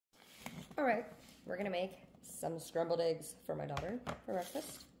All right, we're gonna make some scrambled eggs for my daughter for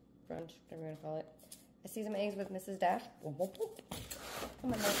breakfast, brunch, whatever you wanna call it. I season my eggs with Mrs. Dash. Oh, my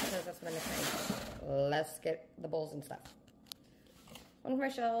mouth says that's what I'm making. Let's get the bowls and stuff. One for my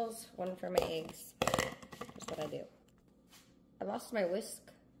shells, one for my eggs. That's what I do. I lost my whisk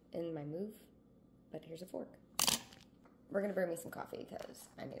in my move, but here's a fork. We're gonna brew me some coffee because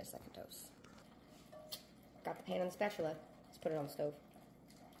I need a second toast. Got the pan and spatula. Let's put it on the stove.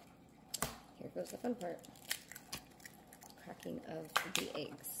 Here goes the fun part. Cracking of the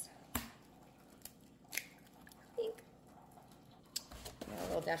eggs. Pink. Now a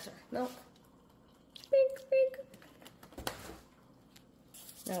little dash of milk. Pink, pink.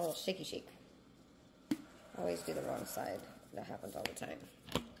 Now a little shaky shake. Always do the wrong side. That happens all the time.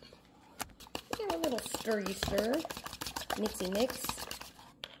 Yeah, a little stirry stir. Mixy mix.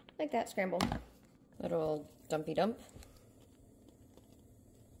 Like that, scramble. Little dumpy dump.